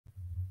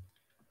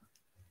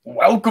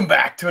Welcome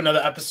back to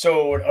another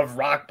episode of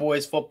Rock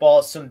Boys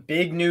Football. Some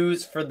big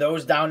news for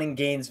those down in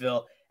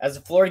Gainesville as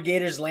the Florida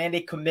Gators land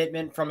a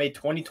commitment from a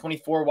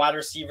 2024 wide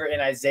receiver in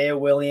Izaiah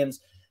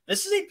Williams.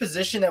 This is a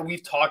position that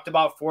we've talked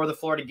about for the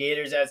Florida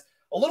Gators as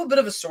a little bit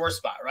of a sore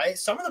spot, right?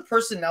 Some of the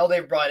personnel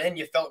they've brought in,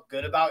 you felt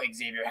good about.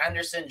 Xavier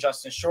Henderson,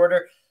 Justin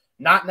Shorter,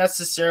 not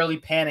necessarily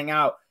panning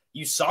out.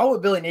 You saw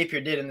what Billy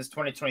Napier did in this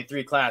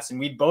 2023 class, and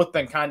we've both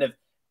been kind of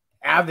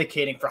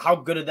advocating for how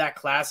good of that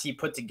class he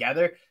put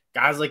together.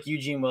 Guys like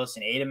Eugene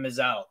Wilson, Aiden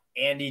Mizell,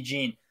 Andy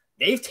Jean,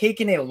 they've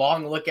taken a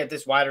long look at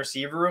this wide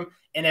receiver room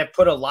and have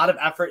put a lot of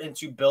effort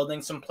into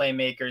building some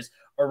playmakers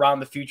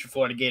around the future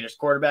Florida Gators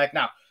quarterback.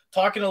 Now,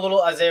 talking a little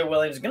Izaiah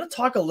Williams, going to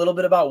talk a little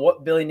bit about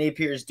what Billy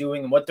Napier is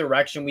doing and what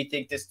direction we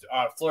think this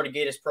Florida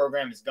Gators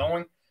program is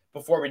going.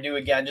 Before we do,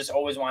 again, just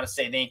always want to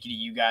say thank you to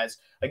you guys.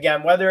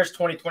 Again, whether it's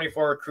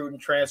 2024 recruiting,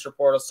 transfer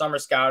portal, summer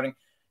scouting,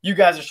 you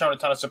guys have shown a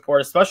ton of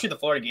support, especially the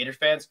Florida Gators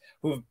fans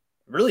who've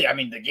really,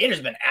 the Gators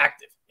have been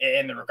active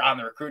on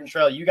the recruiting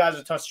trail. You guys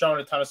are showing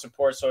a ton of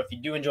support. So if you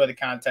do enjoy the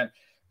content,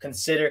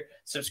 consider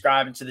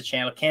subscribing to the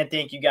channel. Can't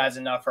thank you guys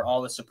enough for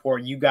all the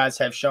support you guys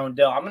have shown.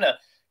 Dill, I'm going to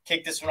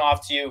kick this one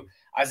off to you.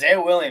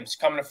 Izaiah Williams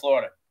coming to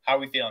Florida. How are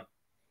we feeling?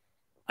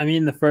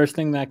 The first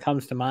thing that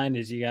comes to mind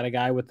is you got a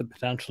guy with the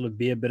potential to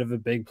be a bit of a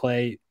big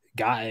play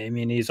guy.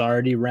 He's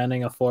already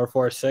running a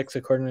 4.46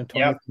 according to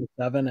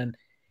 2027,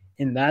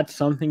 and that's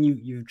something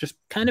you've just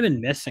kind of been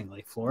missing.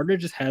 Like Florida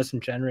just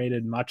hasn't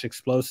generated much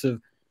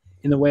explosive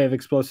in the way of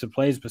explosive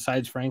plays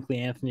besides, frankly,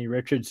 Anthony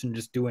Richardson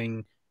just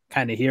doing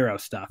kind of hero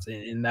stuff.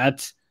 And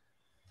that's,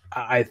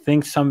 I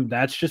think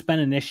that's just been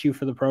an issue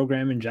for the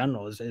program in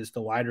general is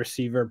the wide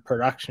receiver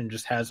production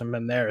just hasn't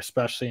been there,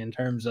 especially in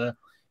terms of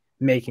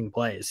making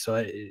plays.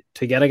 So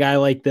to get a guy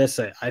like this,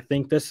 I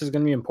think this is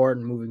going to be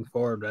important moving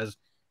forward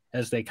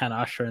as they kind of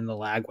usher in the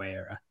Lagway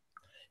era.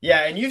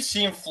 Yeah, and you've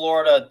seen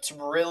Florida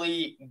to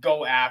really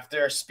go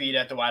after speed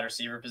at the wide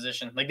receiver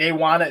position. Like they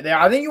want it.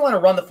 I think you want to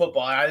run the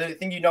football. I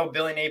think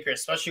Billy Napier,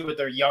 especially with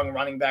their young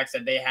running backs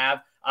that they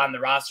have on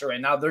the roster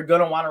right now, they're going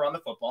to want to run the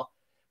football.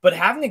 But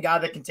having a guy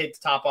that can take the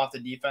top off the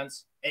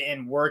defense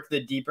and work the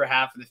deeper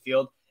half of the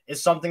field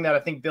is something that I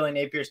think Billy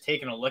Napier has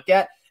taken a look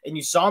at. And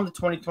you saw in the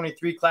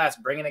 2023 class,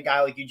 bringing a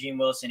guy like Eugene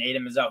Wilson, Aiden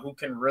Mizell, who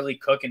can really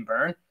cook and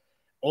burn.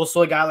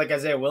 Also a guy like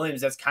Izaiah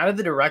Williams, that's kind of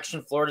the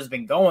direction Florida's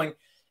been going.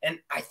 And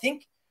I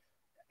think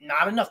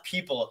not enough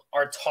people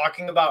are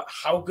talking about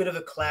how good of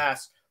a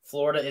class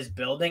Florida is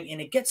building,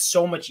 and it gets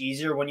so much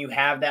easier when you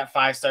have that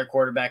five-star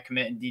quarterback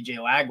commit in DJ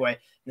Lagway, in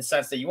the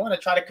sense that you want to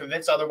try to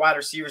convince other wide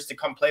receivers to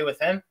come play with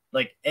him.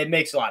 Like, it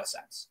makes a lot of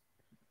sense.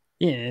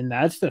 Yeah, and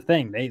that's the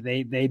thing.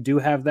 They do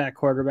have that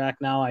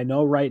quarterback now. I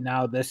know right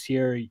now this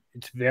year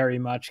it's very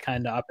much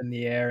kind of up in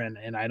the air,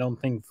 and I don't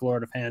think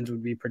Florida fans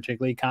would be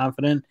particularly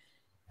confident,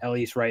 at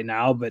least right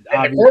now. But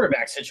the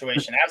quarterback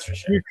situation, that's for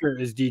sure. Future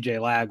is DJ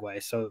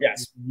Lagway. So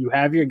yes, you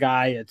have your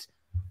guy. It's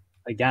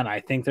again, I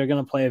think they're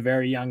going to play a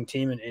very young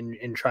team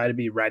and try to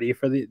be ready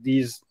for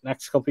these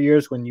next couple of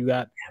years when you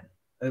got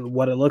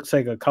what it looks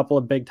like a couple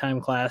of big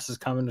time classes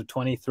coming to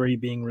 23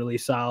 being really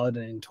solid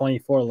and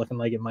 24 looking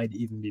like it might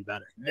even be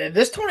better.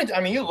 This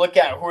 20, you look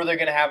at who they're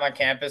going to have on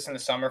campus in the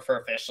summer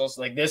for officials.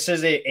 Like this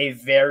is a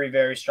very,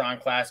 very strong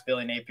class.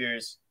 Billy Napier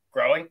is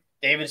growing.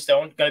 David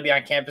Stone going to be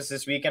on campus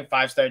this weekend,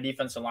 5-star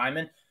defensive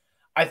lineman.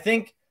 I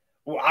think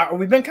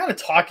we've been kind of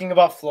talking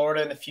about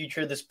Florida and the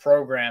future of this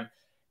program,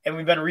 and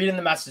we've been reading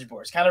the message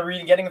boards, kind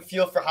of getting a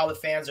feel for how the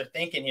fans are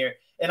thinking here.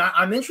 And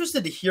I'm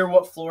interested to hear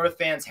what Florida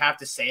fans have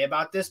to say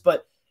about this,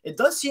 but it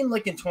does seem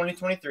like in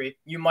 2023,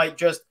 you might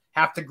just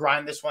have to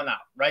grind this one out,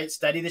 right?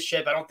 Steady the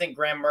ship. I don't think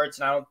Graham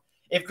Mertz,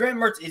 if Graham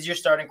Mertz is your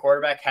starting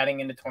quarterback heading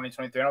into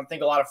 2023, I don't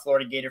think a lot of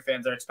Florida Gator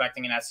fans are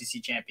expecting an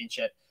SEC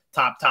championship,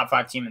 top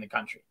 5 team in the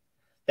country.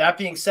 That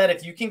being said,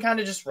 if you can kind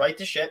of just right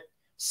the ship,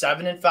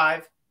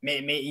 7-5,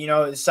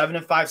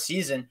 7-5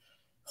 season,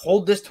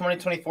 hold this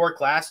 2024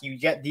 class, you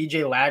get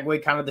DJ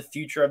Lagway, kind of the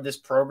future of this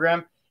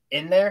program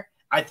in there.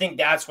 I think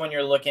that's when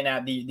you're looking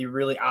at the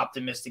really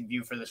optimistic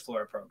view for this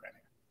Florida program.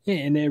 Yeah,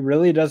 and it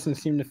really doesn't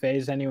seem to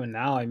phase anyone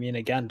now.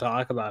 Again,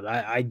 talk about it.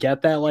 I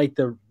get that, like,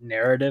 the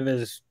narrative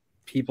is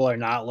people are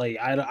not like,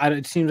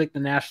 it seems like the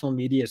national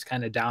media is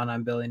kind of down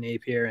on Billy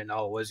Napier and,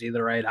 was he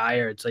the right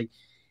hire? It's like,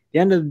 at the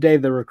end of the day,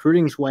 the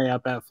recruiting's way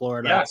up at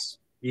Florida. Yes.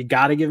 You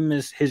got to give him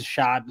his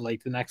shot,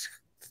 like, the next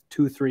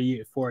 2,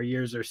 3, 4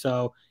 years or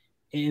so,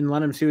 and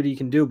let him see what he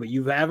can do. But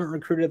you haven't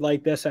recruited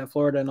like this at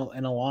Florida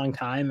in a long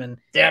time. And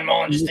Dan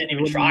Mullen just didn't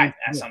even try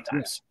that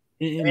sometimes.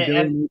 Yeah. And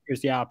Billy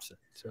Napier's the opposite.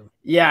 So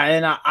yeah,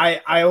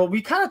 and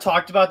we kind of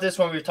talked about this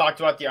when we talked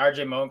about the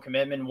RJ Moen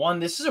commitment.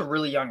 One, this is a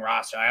really young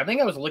roster. I think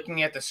I was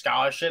looking at the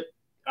scholarship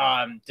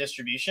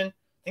distribution.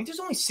 I think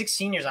there's only 6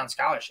 seniors on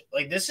scholarship.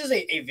 Like, this is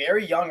a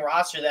very young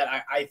roster that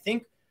I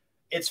think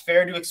it's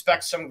fair to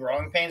expect some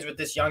growing pains with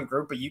this young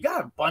group, but you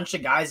got a bunch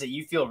of guys that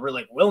you feel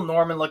really – Will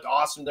Norman looked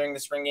awesome during the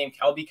spring game,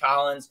 Kelby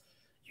Collins.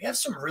 You have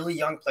some really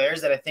young players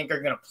that I think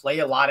are going to play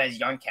a lot as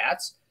young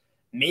cats.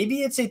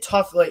 Maybe it's a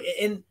tough –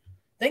 I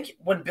think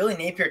when Billy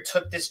Napier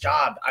took this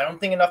job, I don't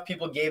think enough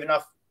people gave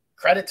enough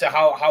credit to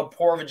how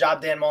poor of a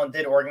job Dan Mullen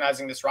did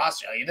organizing this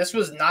roster. This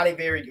was not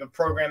a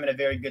program in a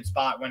very good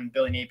spot when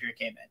Billy Napier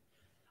came in.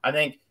 I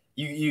think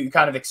you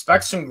kind of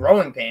expect some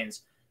growing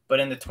pains, but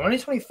in the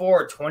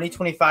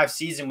 2024-2025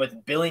 season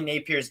with Billy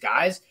Napier's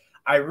guys,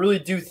 I really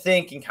do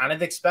think and kind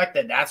of expect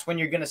that that's when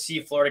you're going to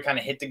see Florida kind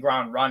of hit the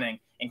ground running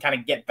and kind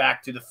of get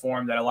back to the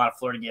form that a lot of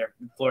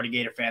Florida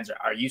Gator fans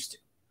are used to.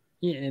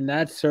 Yeah, and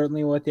that's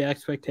certainly what the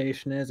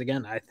expectation is.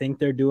 Again, I think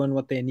they're doing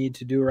what they need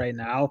to do right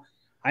now.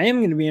 I am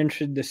going to be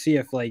interested to see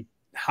if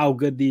how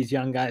good these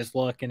young guys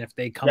look and if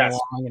they come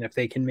along and if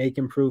they can make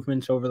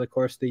improvements over the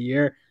course of the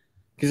year.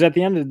 Because at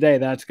the end of the day,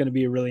 that's going to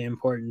be really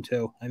important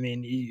too. I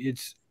mean,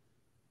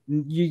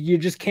 you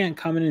just can't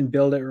come in and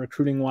build it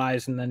recruiting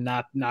wise and then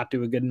not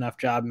do a good enough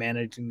job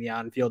managing the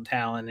on-field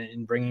talent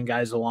and bringing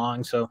guys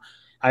along. So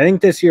I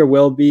think this year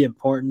will be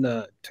important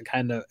to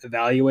kind of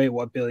evaluate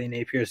what Billy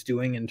Napier is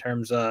doing in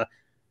terms of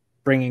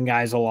bringing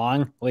guys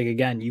along.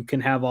 Again, you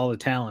can have all the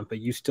talent, but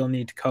you still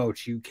need to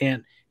coach. You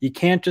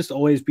can't just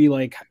always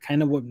be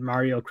kind of what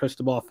Mario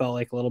Cristobal felt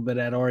like a little bit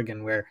at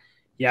Oregon, where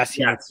he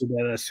recruited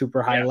at a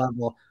super high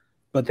level,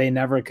 but they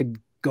never could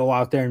go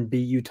out there and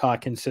beat Utah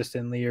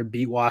consistently or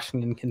beat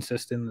Washington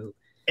consistently.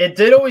 It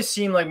did always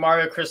seem like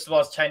Mario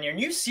Cristobal's tenure, and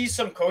you see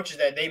some coaches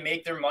that they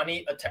make their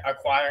money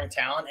acquiring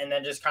talent and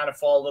then just kind of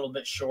fall a little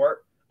bit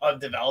short of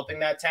developing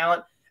that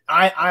talent.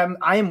 I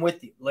am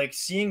with you.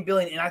 Seeing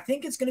Billy, and I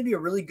think it's going to be a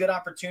really good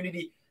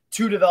opportunity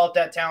to develop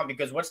that talent,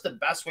 because what's the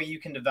best way you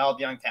can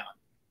develop young talent?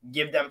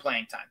 Give them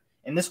playing time.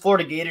 And this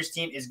Florida Gators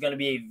team is going to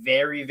be a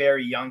very,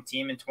 very young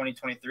team in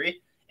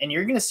 2023. And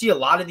you're going to see a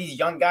lot of these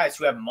young guys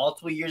who have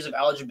multiple years of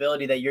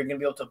eligibility that you're going to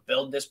be able to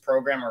build this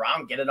program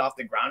around, get it off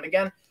the ground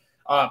again,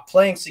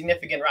 playing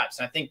significant reps.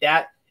 And I think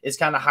that is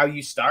kind of how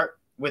you start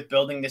with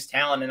building this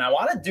talent. And I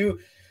want to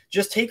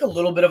just take a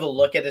little bit of a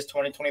look at this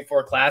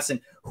 2024 class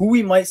and who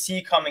we might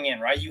see coming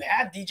in, right? You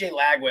have DJ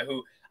Lagway,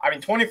 who,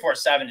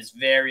 24/7 is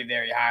very,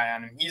 very high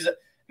on him. He's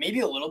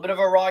maybe a little bit of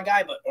a raw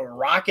guy, but a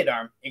rocket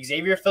arm.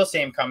 Xavier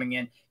Filsaime coming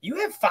in. You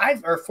have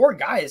 5 or 4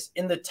 guys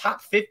in the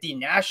top 50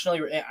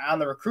 nationally on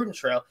the recruiting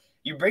trail.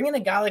 You bring in a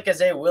guy like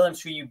Izaiah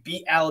Williams, who you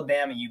beat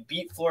Alabama, you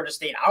beat Florida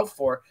State out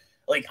for.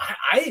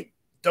 I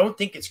don't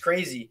think it's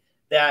crazy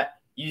that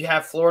you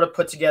have Florida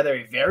put together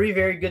a very,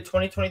 very good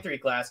 2023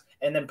 class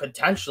and then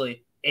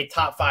potentially a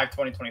top 5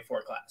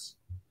 2024 class.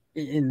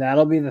 And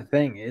that'll be the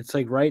thing. It's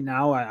right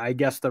now, I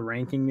guess the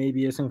ranking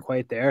maybe isn't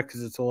quite there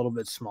because it's a little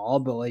bit small,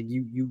 but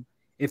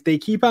if they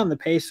keep on the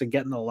pace of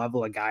getting the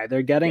level of guy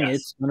they're getting,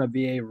 it's going to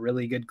be a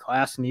really good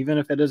class. And even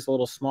if it is a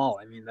little small,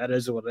 that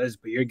is what it is,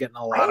 but you're getting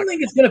a lot. I don't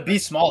think it's going to be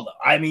small,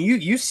 though.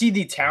 You see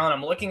the talent.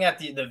 I'm looking at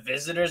the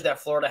visitors that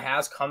Florida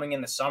has coming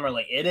in the summer.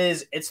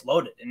 It's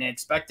loaded, and they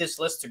expect this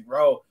list to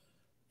grow.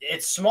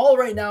 It's small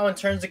right now in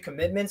terms of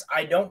commitments.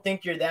 I don't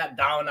think you're that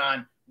down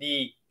on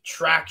the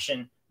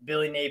traction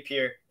Billy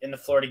Napier and the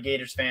Florida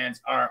Gators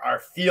fans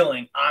are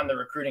feeling on the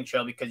recruiting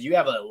trail, because you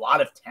have a lot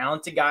of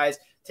talented guys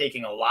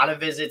taking a lot of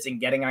visits and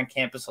getting on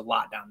campus a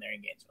lot down there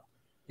in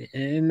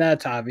Gainesville. And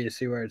that's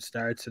obviously where it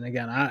starts. And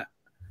again,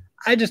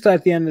 I just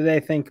at the end of the day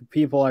think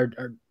people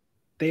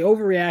they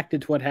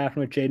overreacted to what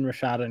happened with Jaden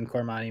Rashada and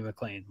Cormani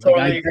McLean.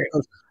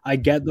 I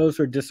get those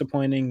are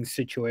disappointing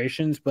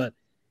situations, but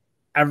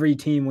every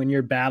team, when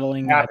you're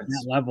battling at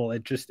that level,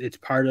 it's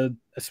part of,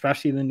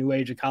 especially the new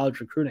age of college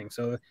recruiting.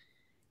 So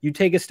you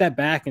take a step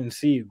back and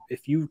see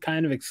if you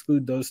kind of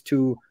exclude those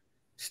two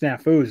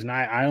snafus, and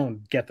I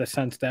don't get the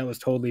sense that was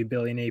totally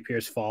Billy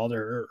Napier's fault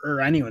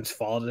or anyone's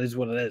fault. It is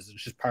what it is.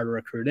 It's just part of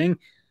recruiting.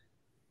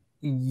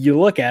 You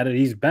look at it,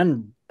 he's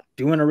been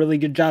doing a really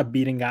good job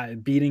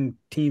beating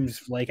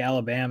teams like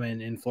Alabama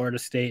and Florida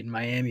State and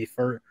Miami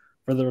for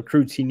the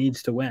recruits he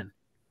needs to win.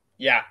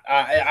 Yeah,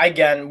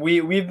 again,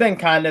 we've been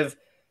kind of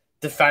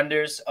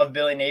defenders of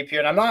Billy Napier,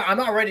 and I'm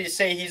not ready to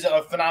say he's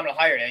a phenomenal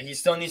hire yet. He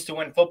still needs to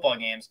win football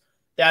games.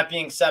 That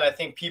being said, I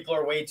think people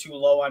are way too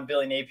low on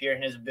Billy Napier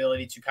and his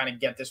ability to kind of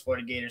get this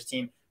Florida Gators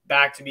team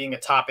back to being a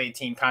top 8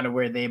 team, kind of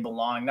where they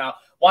belong. Now,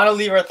 want to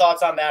leave our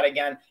thoughts on that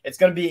again. It's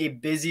going to be a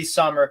busy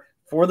summer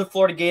for the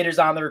Florida Gators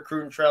on the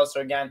recruiting trail.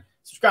 So again,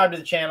 subscribe to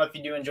the channel if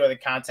you do enjoy the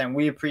content.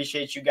 We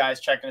appreciate you guys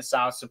checking us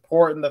out,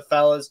 supporting the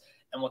fellas,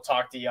 and we'll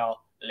talk to y'all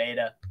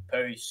later.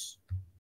 Peace.